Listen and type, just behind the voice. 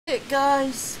Hey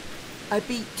guys, I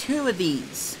beat 2 of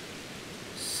these.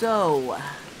 So,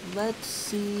 let's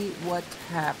see what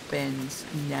happens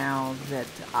now that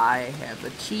I have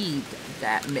achieved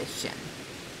that mission.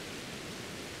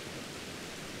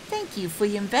 Thank you for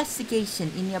your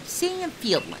investigation in the Obsidian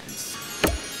Fieldlands.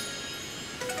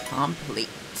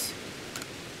 Complete.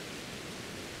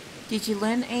 Did you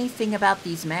learn anything about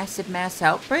these mass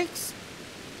outbreaks?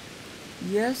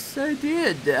 Yes, I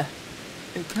did.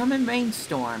 They come in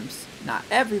rainstorms. Not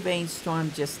every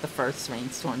rainstorm, just the first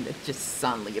rainstorm that just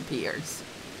suddenly appears.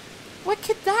 What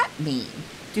could that mean?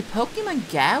 Do Pokemon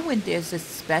gather when there's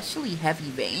especially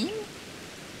heavy rain?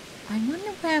 I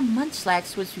wonder where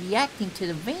Munchlax was reacting to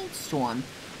the rainstorm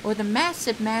or the mass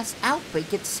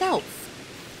outbreak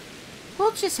itself.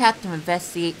 We'll just have to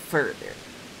investigate further.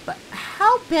 But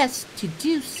how best to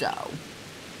do so?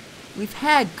 We've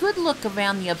had a good look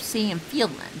around the Obsidian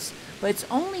Fieldlands, but it's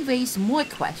only raised more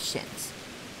questions.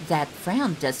 That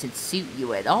frown doesn't suit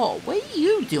you at all. What are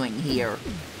you doing here?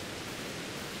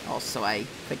 Also, I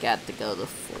forgot to go to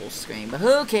full screen, but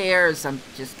who cares? I'm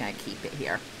just gonna keep it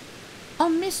here. Oh,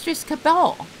 Mistress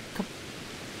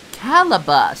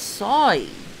Caliba, sorry.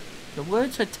 The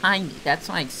words are tiny, that's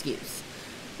my excuse.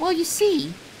 Well, you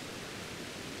see...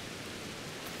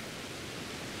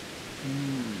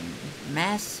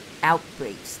 mass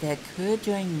outbreaks that occur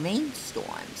during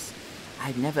rainstorms.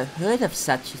 I've never heard of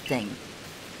such a thing.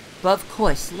 But of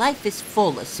course, life is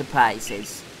full of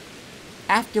surprises.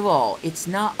 After all, it's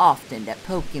not often that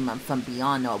Pokemon from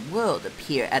beyond our world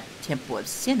appear at the Temple of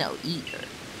Sinnoh either.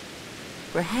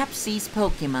 Perhaps these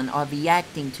Pokemon are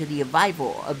reacting to the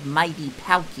arrival of mighty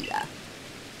Palkia.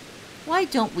 Why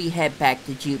don't we head back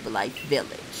to Jubilife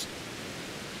Village?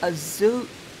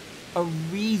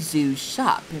 Arizu's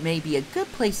shop may be a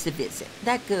good place to visit.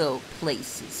 That girl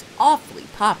place is awfully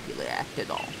popular after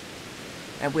all.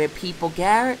 And where people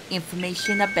gather,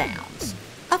 information abounds.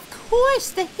 Of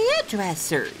course, the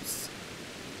hairdressers!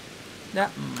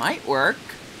 That might work.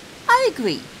 I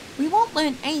agree. We won't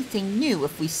learn anything new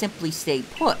if we simply stay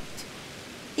put.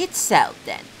 It's settled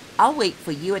then. I'll wait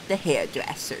for you at the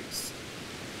hairdressers.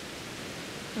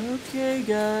 Okay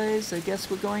guys, I guess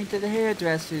we're going to the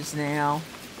hairdressers now.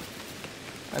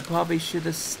 I probably should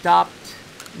have stopped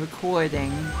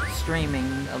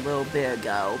streaming a little bit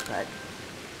ago, but...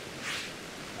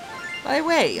 By the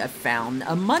way, I found a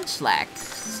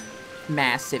Munchlax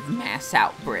mass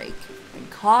outbreak, and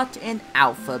caught an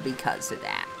alpha because of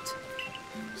that.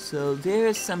 So there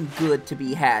is some good to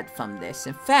be had from this.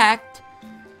 In fact,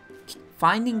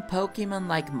 finding Pokemon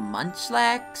like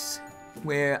Munchlax,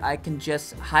 where I can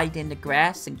just hide in the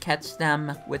grass and catch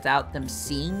them without them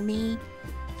seeing me,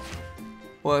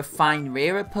 or find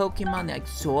rarer Pokemon like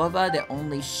Zora that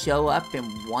only show up in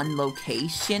one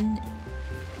location,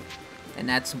 and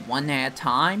that's one at a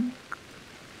time.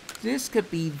 This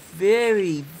could be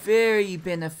very, very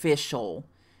beneficial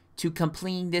to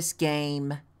completing this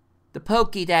game, the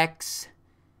Pokédex,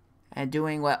 and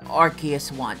doing what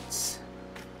Arceus wants.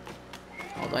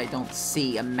 Although I don't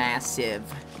see a massive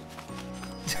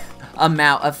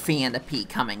amount of Phanapy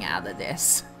coming out of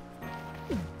this.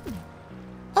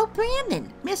 Oh,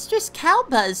 Brandon, Mistress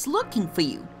Calba is looking for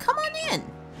you. Come on in.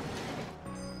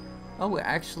 Oh, we're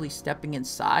actually stepping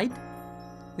inside?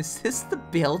 Is this the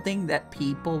building that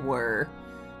people were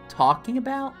talking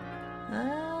about?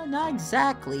 Not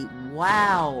exactly.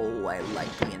 Wow, I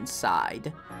like the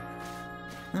inside.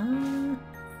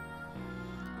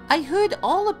 I heard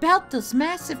all about those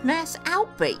mass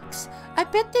outbreaks. I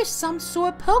bet there's some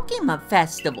sort of Pokemon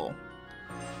festival.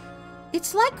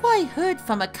 It's like what I heard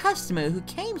from a customer who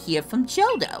came here from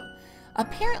Johto.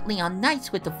 Apparently on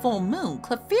nights with the full moon,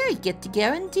 Clefairy get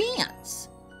together and dance.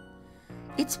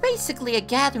 It's basically a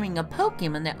gathering of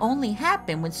Pokemon that only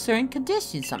happen when certain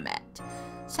conditions are met.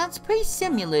 Sounds pretty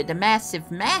similar to mass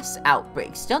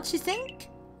outbreaks, don't you think?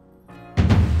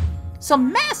 So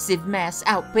mass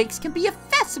outbreaks can be a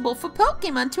festival for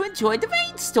Pokemon to enjoy the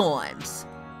rainstorms.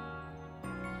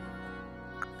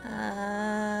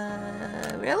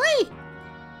 Really?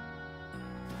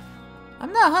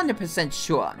 I'm not 100%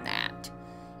 sure on that.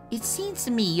 It seems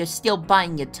to me you're still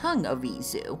biting your tongue,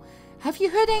 Arizu. Have you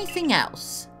heard anything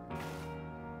else?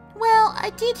 Well,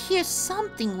 I did hear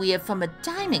something weird from a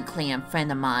Diamond Clan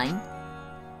friend of mine.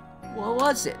 What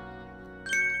was it?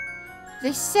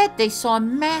 They said they saw a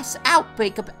mass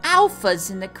outbreak of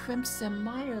alphas in the Crimson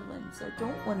Mirelands. I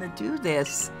don't want to do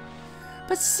this.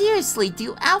 But seriously,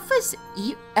 do alphas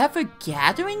ever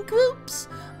gather in groups?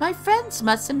 My friends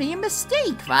must have made a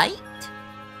mistake, right?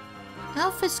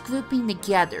 Alphas grouping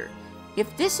together.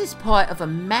 If this is part of a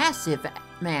mass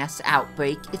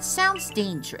outbreak, it sounds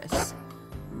dangerous.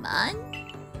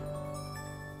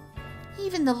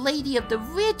 Even the Lady of the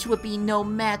Ridge would be no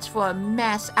match for a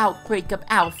mass outbreak of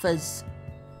alphas.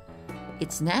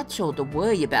 It's natural to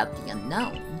worry about the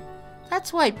unknown.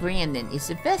 That's why Brandon is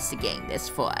investigating this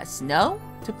for us, no?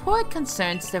 To pour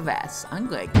concerns the rest, I'm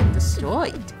gonna get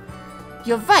destroyed.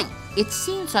 You're right. It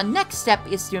seems our next step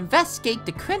is to investigate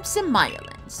the Crimson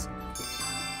Mylands.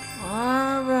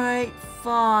 Alright,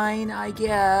 fine, I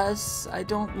guess. I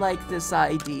don't like this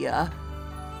idea.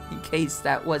 In case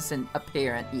that wasn't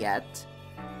apparent yet.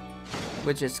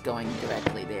 We're just going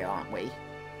directly there, aren't we?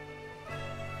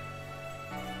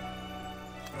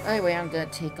 Anyway, I'm gonna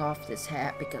take off this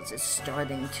hat because it's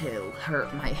starting to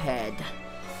hurt my head.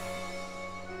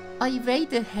 Are you ready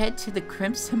to head to the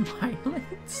Crimson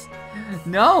Islands?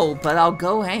 No, but I'll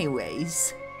go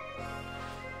anyways.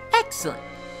 Excellent.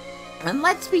 And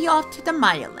let's be off to the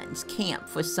Mylands camp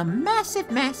for some massive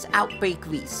mass outbreak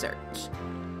research.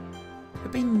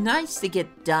 It'd be nice to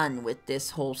get done with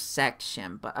this whole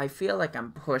section, but I feel like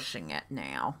I'm pushing it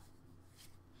now.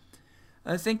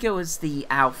 I think it was the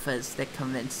alphas that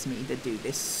convinced me to do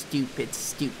this stupid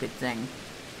thing.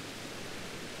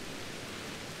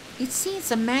 It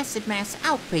seems a massive mass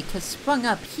outbreak has sprung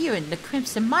up here in the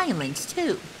Crimson Mylands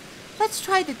too. Let's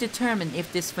try to determine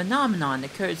if this phenomenon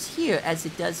occurs here as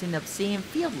it does in Obsidian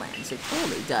Fieldlands. It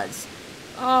totally does.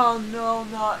 Oh no,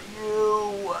 not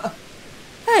you.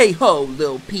 Hey ho,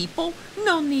 little people.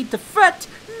 No need to fret.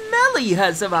 Melly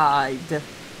has arrived.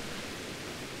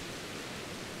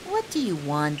 What do you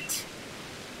want?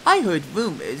 I heard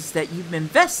rumors that you've been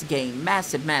investigating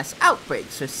massive mass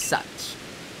outbreaks or such.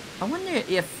 I wonder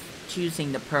if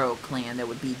choosing the Pearl Clan there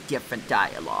would be different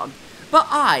dialogue. But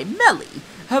I, Melly,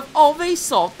 have already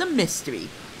solved the mystery.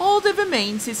 All that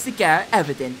remains is to gather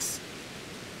evidence.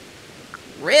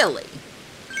 Really?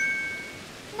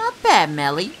 Not bad,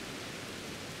 Melly.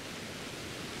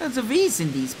 There's a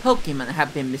reason these Pokemon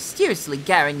have been mysteriously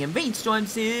gathering in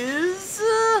rainstorms is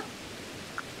to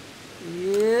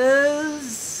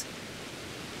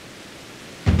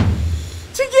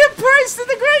give praise to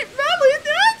the great Melly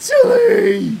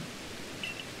naturally!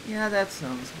 Yeah, that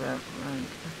sounds about right.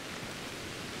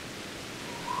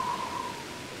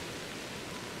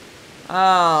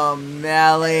 Oh,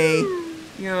 Melly.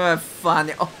 You're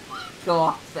funny. Oh, go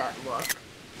off that look.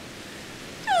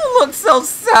 You look so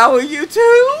sour, you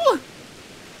two!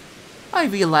 I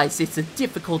realize it's a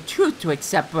difficult truth to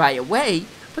accept right away,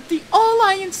 but the all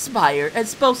I inspire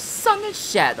as both sun and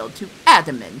shadow to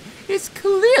Pkmn is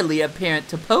clearly apparent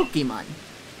to Pokemon.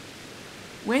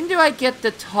 When do I get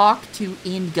to talk to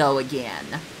Ingo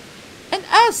again? And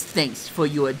as thanks for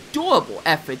your adorable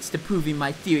efforts to proving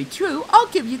my theory true, I'll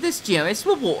give you this generous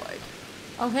reward.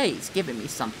 Oh hey, he's giving me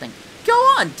something. Go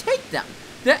on, take them.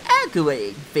 They're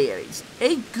Agua berries.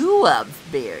 Agua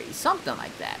berries, something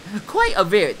like that. Quite a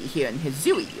rarity here in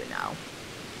Hisui, you know.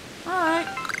 Alright,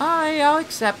 I'll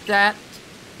accept that.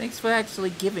 Thanks for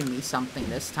actually giving me something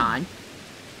this time.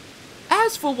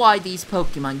 As for why these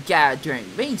Pokemon gather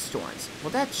during rainstorms,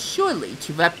 well, that's surely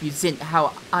to represent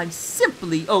how I'm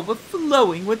simply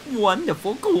overflowing with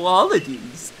wonderful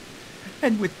qualities.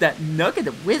 And with that nugget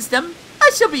of wisdom,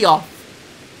 I shall be off.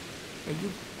 Here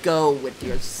you go with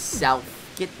yourself.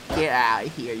 Get out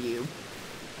of here, you.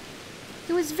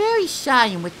 He was very shy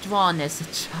and withdrawn as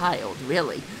a child,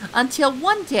 really, until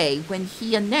one day when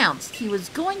he announced he was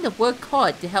going to work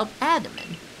hard to help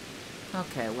Pkmn.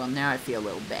 Okay, well, now I feel a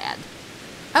little bad.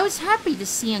 I was happy to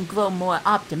see him grow more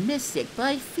optimistic, but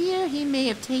I fear he may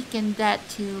have taken that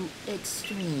to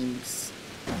extremes.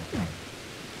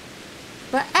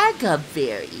 But agave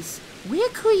berries, where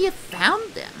could you have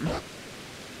found them?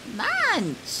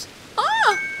 Munch!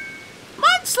 Oh!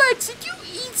 Munchlax, did you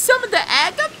eat some of the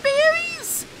agave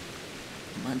berries?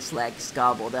 Munchlax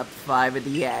gobbled up 5 of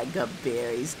the agave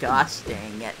berries. Gosh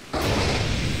dang it.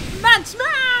 Munch!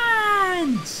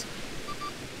 Munch!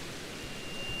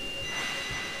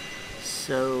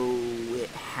 So, it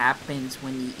happens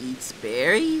when he eats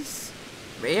berries?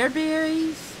 Rare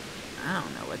berries? I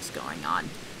don't know what's going on.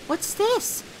 What's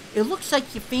this? It looks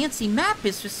like your fancy map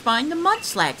is for spying the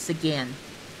Munchlax again.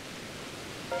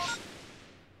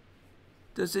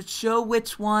 Does it show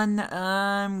which one?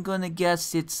 I'm gonna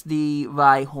guess it's the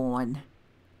Rhyhorn.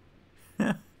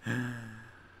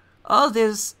 Oh,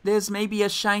 there's maybe a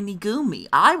shiny Goomy.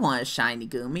 I want a shiny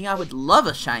Goomy. I would love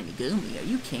a shiny Goomy. Are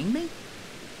you kidding me?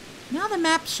 Now the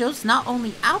map shows not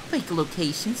only outbreak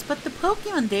locations, but the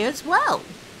Pokemon there as well.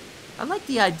 I like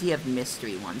the idea of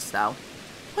mystery ones, though.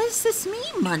 What does this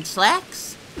mean,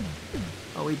 Munchlax?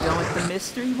 Are we done with the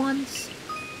mystery ones?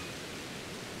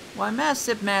 While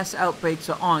massive mass outbreaks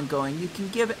are ongoing, you can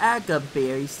give agave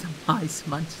berries to mice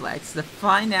Munchlax to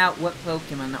find out what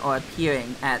Pokemon are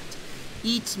appearing at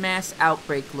Each mass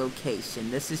outbreak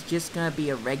location. This is just gonna be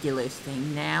a regular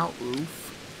thing now. Oof.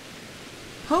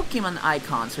 Pokemon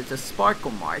icons are the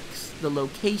sparkle marks, the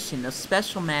location of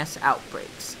special mass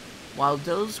outbreaks, while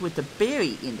those with the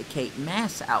berry indicate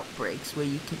mass outbreaks where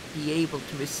you can be able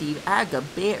to receive Aga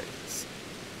berries.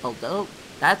 Although,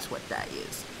 that's what that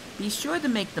is. Be sure to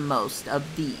make the most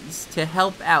of these to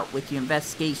help out with your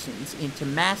investigations into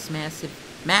massive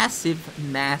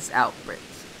mass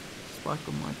outbreaks.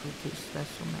 Sparkle mark location,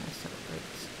 special mass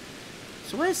outbreaks.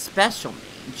 So what does special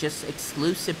mean? Just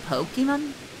exclusive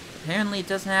Pokemon? Apparently it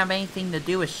doesn't have anything to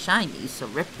do with shiny, so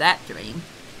rip that dream.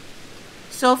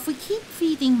 So if we keep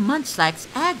feeding Munchlax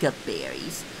Aga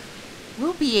berries,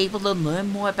 we'll be able to learn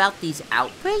more about these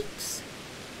outbreaks?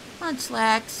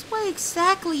 Munchlax, what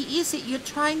exactly is it you're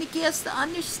trying to get us to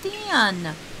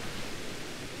understand?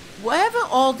 Whatever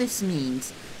all this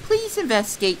means, please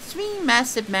investigate 3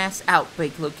 massive mass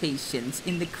outbreak locations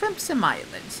in the Crimson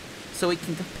Islands, so we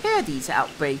can compare these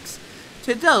outbreaks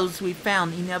to those we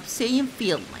found in the Obsidian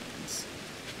Fieldlands.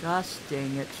 Gosh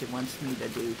dang it, she wants me to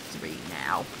do 3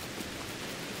 now.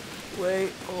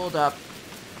 Wait, hold up.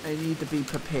 I need to be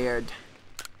prepared.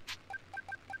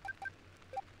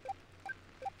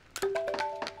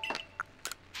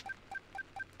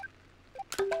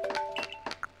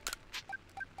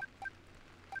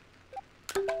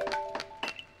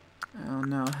 I don't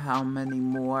know how many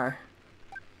more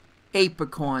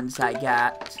apricorns I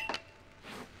got.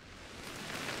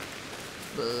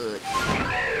 But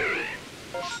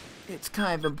it's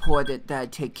kind of important that I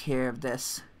take care of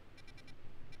this.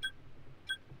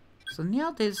 So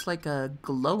now there's like a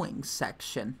glowing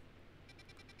section.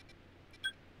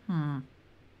 I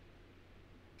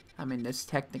mean, there's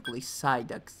technically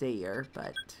Psyduck there,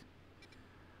 but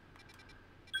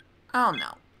I don't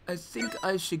know. I think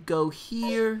I should go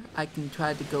here. I can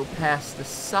try to go past the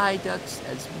Psyducks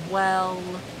as well,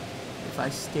 if I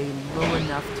stay low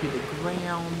enough to the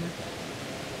ground.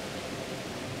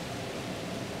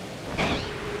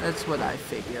 That's what I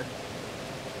figure.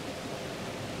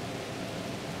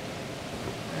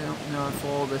 I don't know if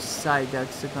all the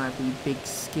Psyducks are gonna be big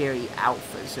scary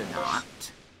alphas or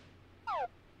not.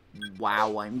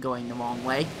 Wow, I'm going the wrong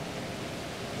way.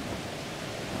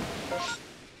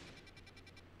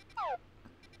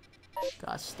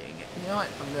 Gosh dang it. You know what?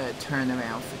 I'm gonna turn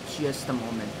around for just a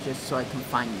moment, just so I can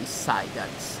find these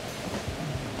Psyducks.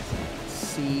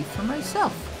 See for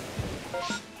myself.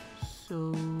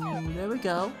 So, there we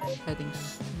go. Heading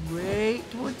straight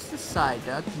towards the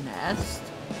Psyduck nest.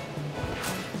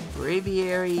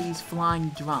 Braviary's flying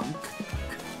drunk.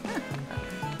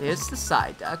 There's the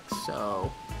Psyduck,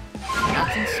 so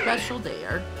nothing special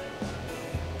there.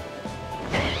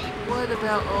 What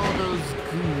about all those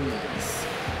goonies?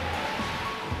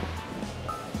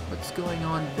 What's going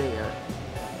on there?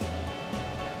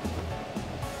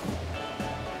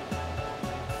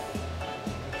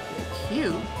 They're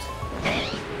cute. I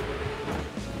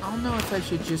don't know if I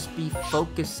should just be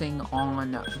focusing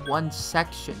on one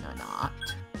section or not.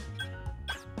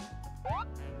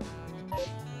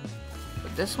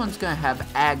 But this one's gonna have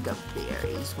Aga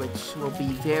berries, which will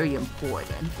be very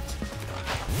important.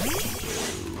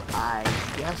 So I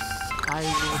guess I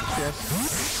will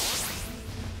just...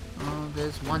 Oh,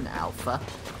 there's one alpha.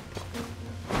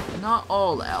 Not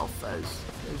all alphas.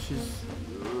 There's just...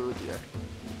 Oh dear.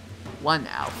 One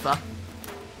alpha.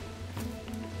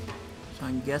 So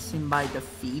I'm guessing by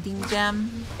defeating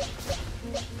them...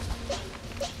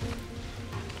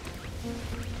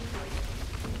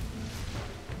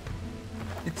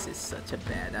 This is such a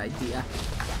bad idea.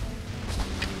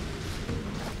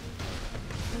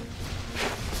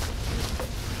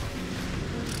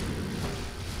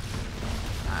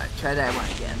 Alright, try that one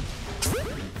again.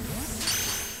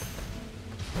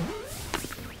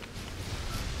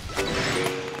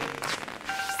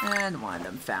 And one of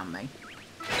them found me.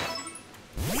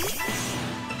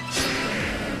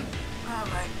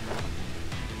 Alright.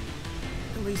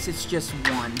 At least it's just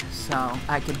one, so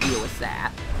I can deal with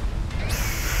that.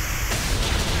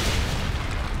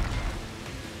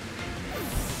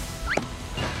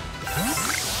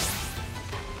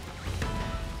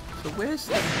 So where's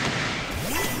the...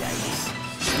 Yikes.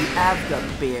 The Aga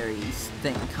berries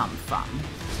thing come from?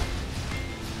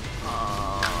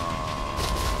 Oh,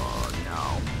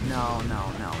 no. No.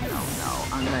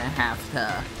 I'm gonna have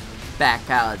to back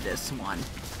out of this one.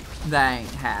 That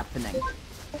ain't happening.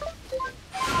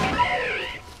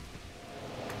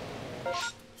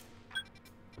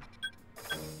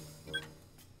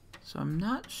 So I'm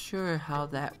not sure how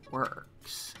that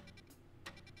works.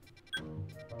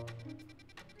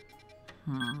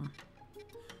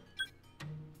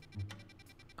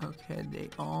 Okay, they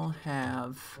all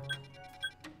have...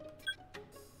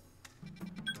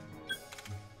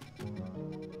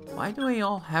 Why do they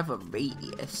all have a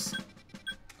radius?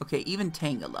 Okay, even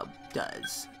Tangela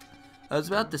does. I was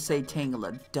about to say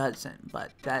Tangela doesn't,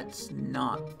 but that's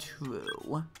not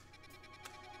true.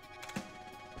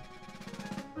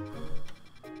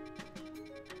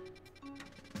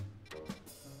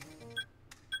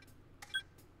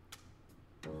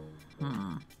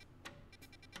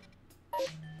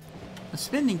 I'm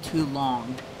spending too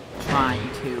long trying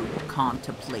to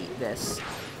contemplate this.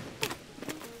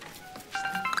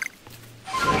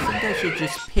 So I think I should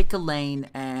just pick a lane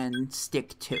and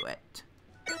stick to it.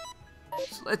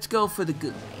 So let's go for the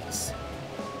Goomies.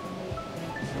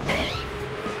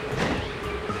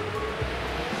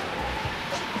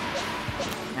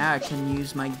 Now I can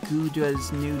use my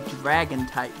Gudra's new dragon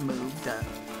type move to...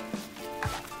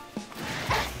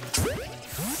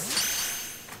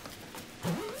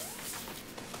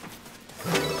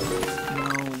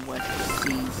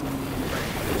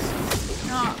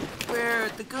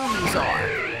 The Goomies are.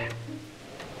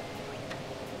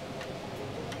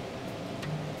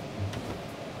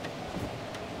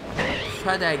 Let's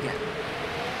try that again.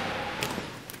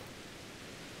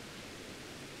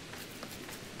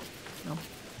 Nope.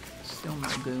 Still no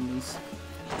Goomies.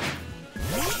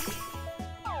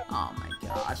 Oh my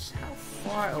gosh. How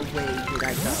far away did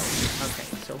I go? Okay,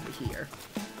 it's over here.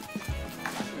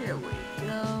 Here we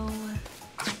go.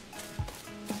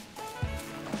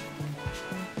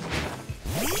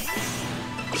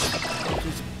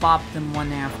 Bop them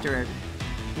one at a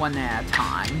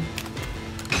time.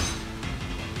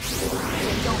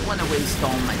 I don't want to waste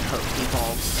all my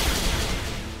Pokeballs.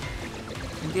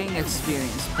 I'm getting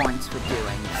experience points for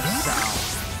doing this,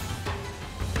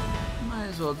 so might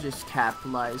as well just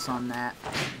capitalize on that.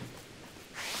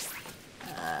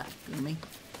 Goomy.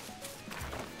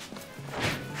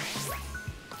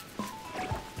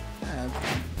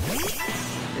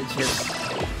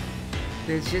 Okay.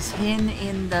 There's just him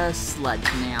in the sludge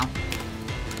now.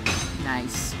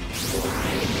 Nice.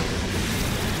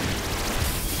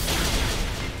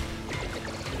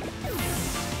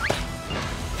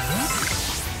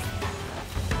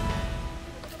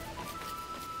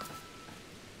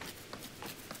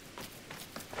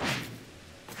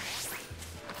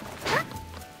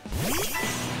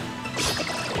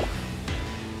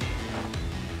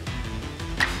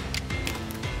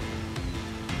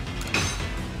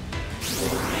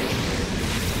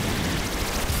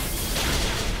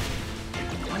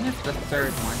 The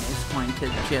third one is going to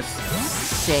just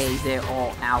say they're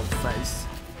all alphas.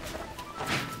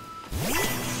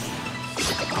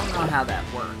 I don't know how that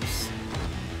works.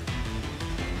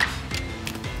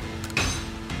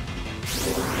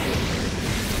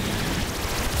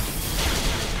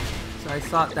 So I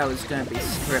thought that was going to be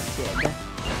scripted.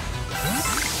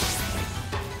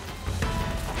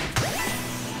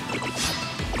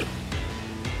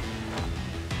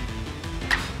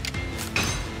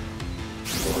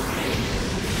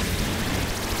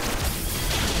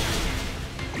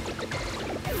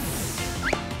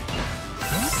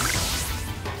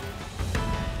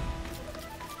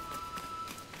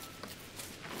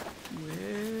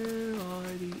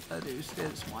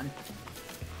 There's one.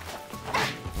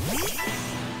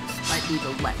 This might be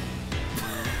the left.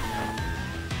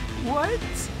 What?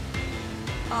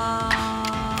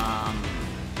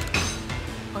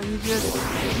 Are you just...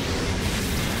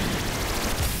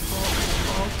 Oh,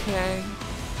 okay.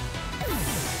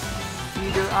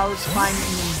 Either I was finding an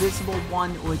invisible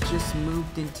one or it just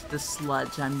moved into the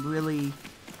sludge. I'm really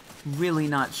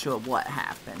not sure what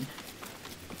happened.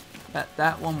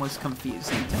 That one was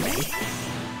confusing to me.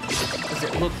 Because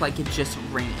it looked like it just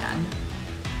ran.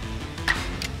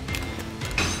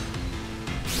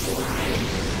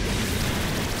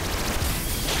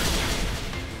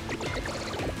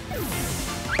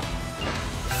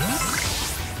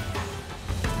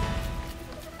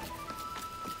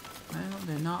 Well,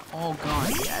 they're not all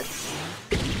gone yet.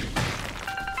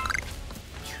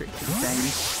 Tricky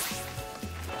thing.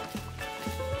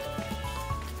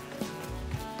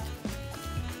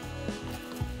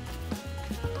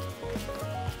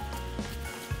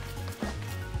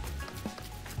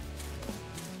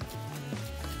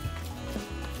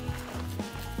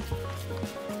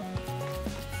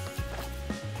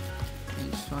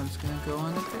 One's gonna go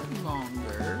on a bit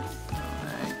longer.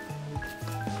 Alright.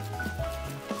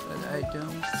 But I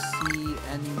don't see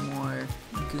any more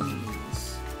goons.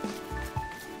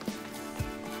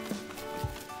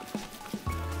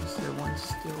 Is there one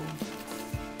still?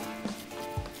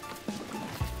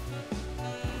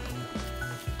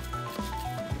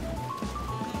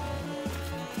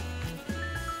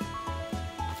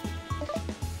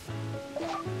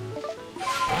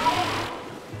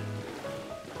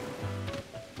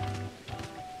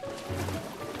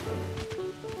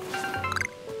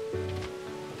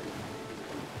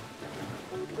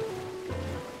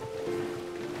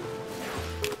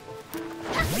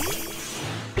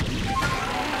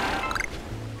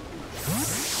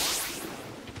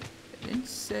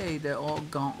 Okay, they're all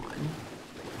gone.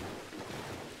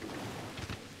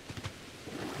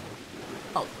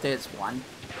 Oh, there's one.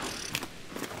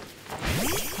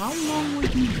 How long were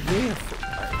you there for?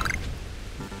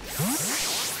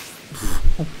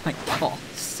 Oh my god,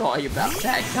 sorry about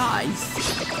that, guys.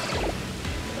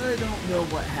 I don't know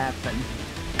what happened.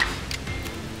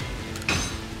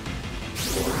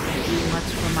 Too much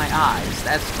for my eyes,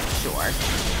 that's for sure.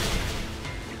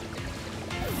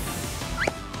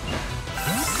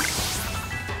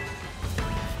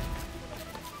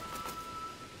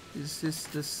 Is this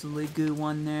the Sliggoo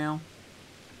one now?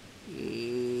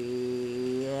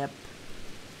 Yep.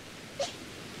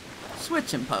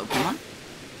 Switching Pokemon.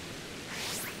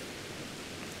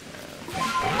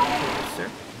 Sir.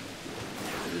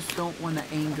 I just don't want to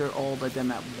anger all of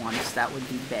them at once. That would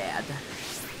be bad.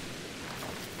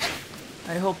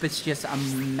 I hope it's just a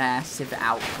massive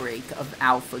outbreak of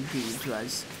Alpha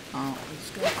Gudras. Oh, let's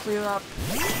go clear up.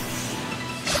 Need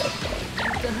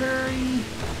to hurry.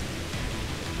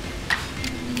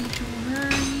 Need to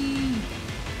hurry.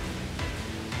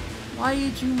 Why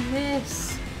did you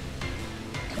miss?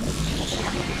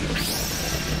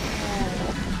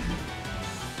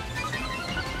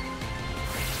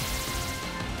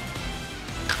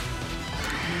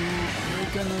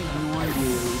 We're gonna ignore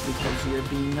you because you're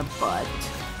being a butt.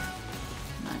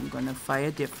 I'm gonna fight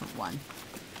a different one.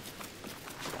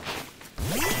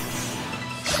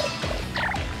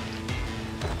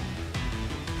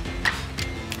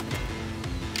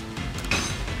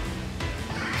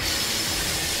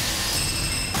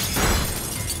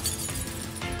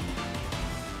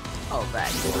 Oh,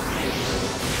 that.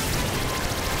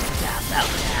 Yeah, about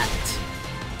that.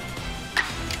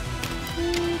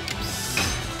 Oops.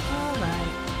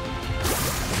 Alright.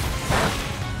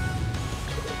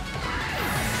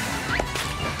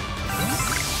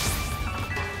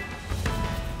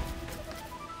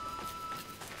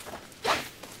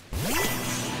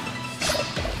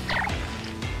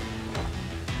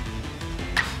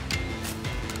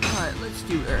 Alright, let's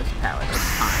do Earth Power this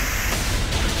time.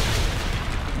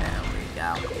 There we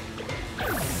go.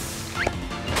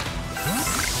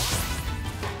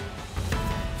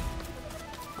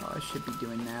 Oh, I should be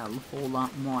doing that a whole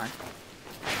lot more.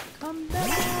 Come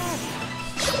back!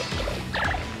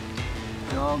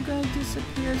 You're all gonna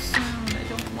disappear soon. I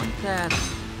don't want that.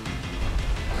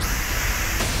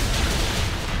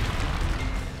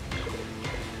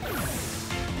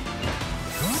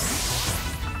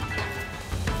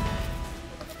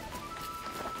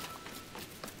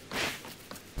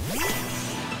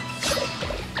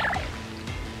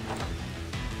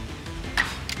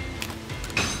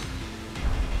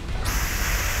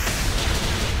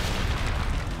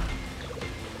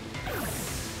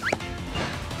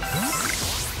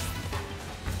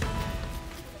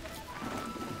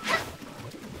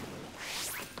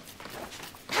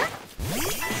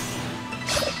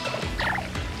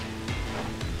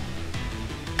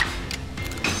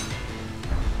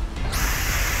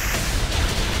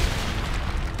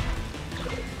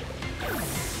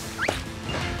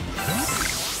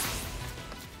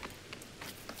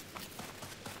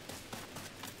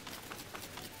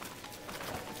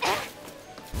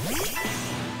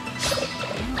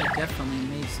 Definitely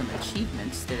made some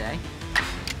achievements today.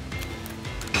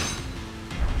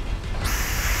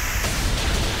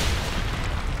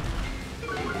 Are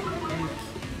you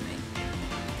kidding me?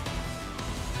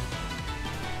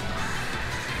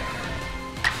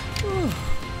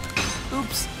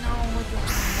 Oops, no, look at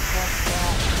that.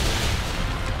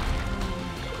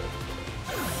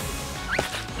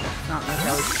 Not like I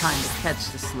was trying to catch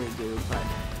the Sliggoo, but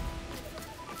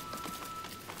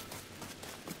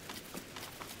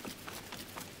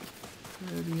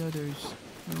where are the others?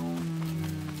 No.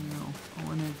 I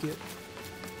want to get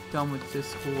done with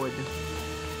this horde.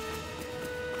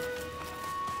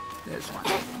 There's one.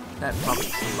 That probably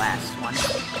is the last one.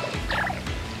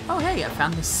 Oh hey, I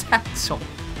found the satchel.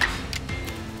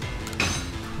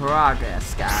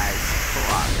 Progress, guys.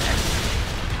 Progress.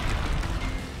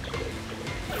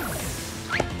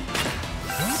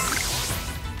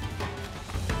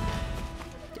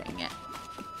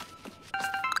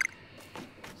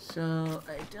 So,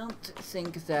 I don't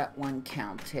think that one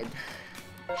counted.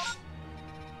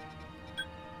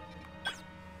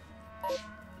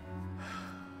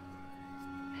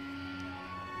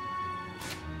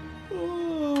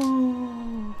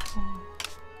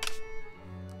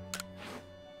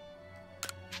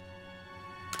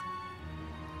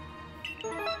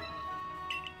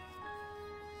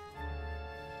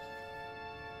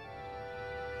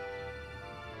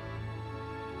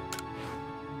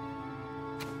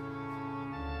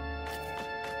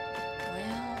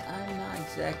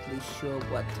 exactly sure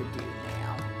what to do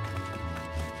now.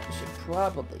 I should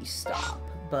probably stop,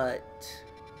 but...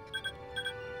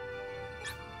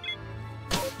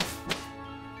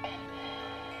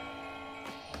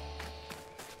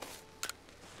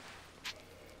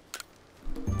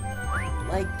 I'd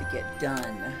like to get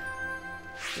done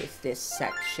with this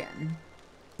section,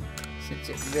 since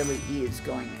it really is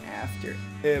going after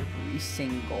every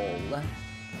single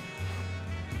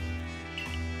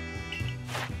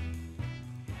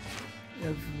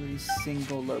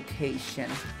location.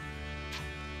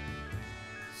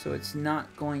 So it's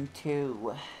not going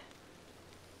to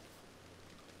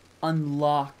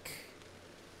unlock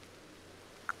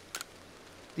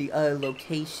the other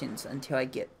locations until I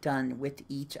get done with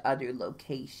each other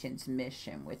location's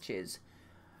mission, which is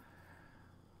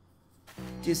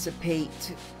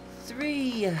dissipate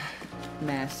 3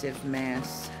 massive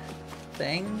mass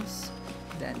things,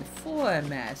 then 4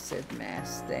 massive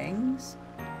mass things,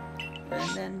 and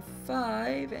then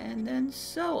 5, and then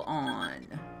so on.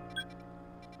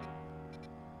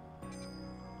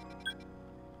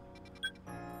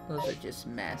 Those are just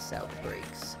mass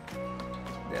outbreaks.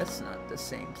 That's not the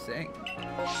same thing.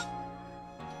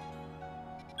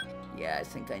 Yeah, I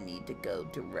think I need to go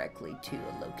directly to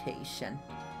a location.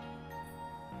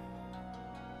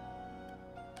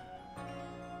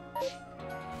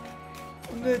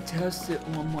 I'm gonna test it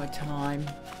one more time.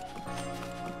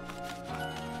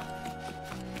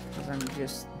 Because I'm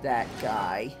just that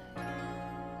guy.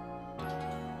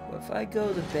 If I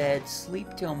go to bed,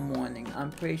 sleep till morning,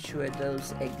 I'm pretty sure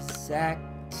those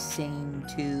exact same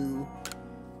 2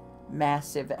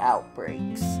 massive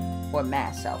outbreaks, or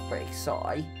mass outbreaks,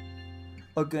 sorry,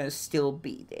 are gonna still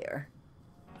be there.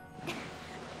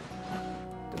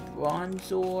 The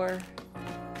Bronzor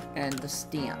and the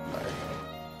Stantler.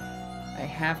 I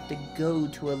have to go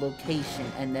to a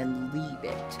location and then leave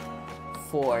it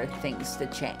for things to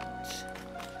change.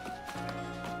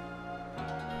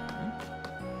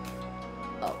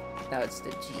 Now it's the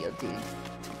Geodude.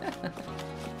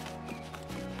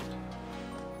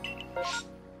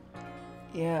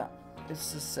 Yeah,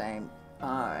 it's the same.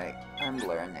 Alright, I'm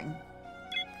learning.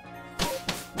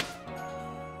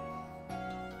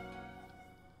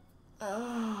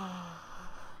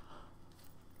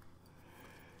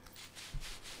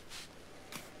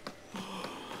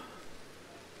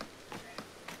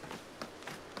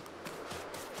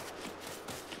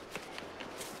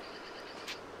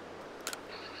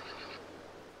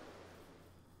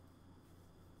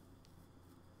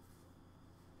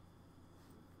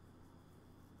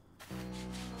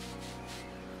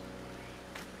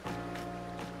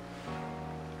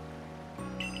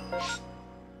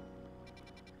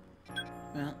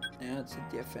 Well, now it's a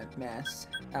different mass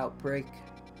outbreak.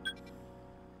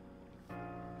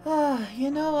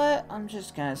 You know what? I'm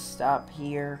just gonna stop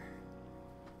here.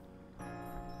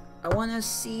 I wanna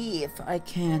see if I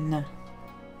can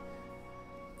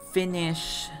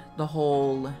finish the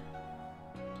whole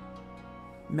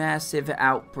massive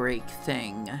outbreak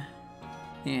thing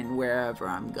in wherever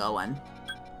I'm going.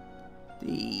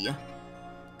 The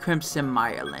Crimson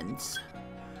Mirelands.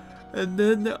 And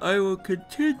then I will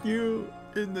continue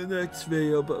in the next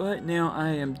video, but right now I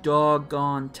am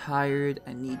doggone tired.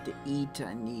 I need to eat,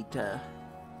 I need to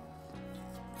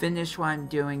finish what I'm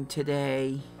doing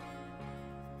today,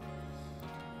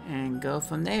 and go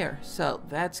from there. So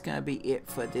that's gonna be it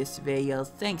for this video.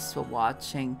 Thanks for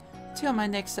watching. Till my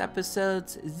next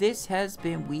episodes, this has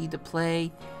been We The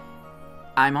Play.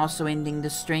 I'm also ending the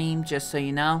stream, just so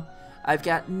you know. I've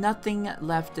got nothing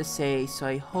left to say, so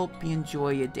I hope you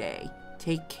enjoy your day.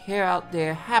 Take care out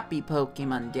there. Happy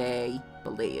Pokemon Day.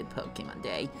 Belated Pokemon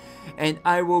Day. And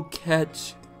I will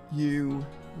catch you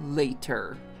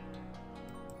later.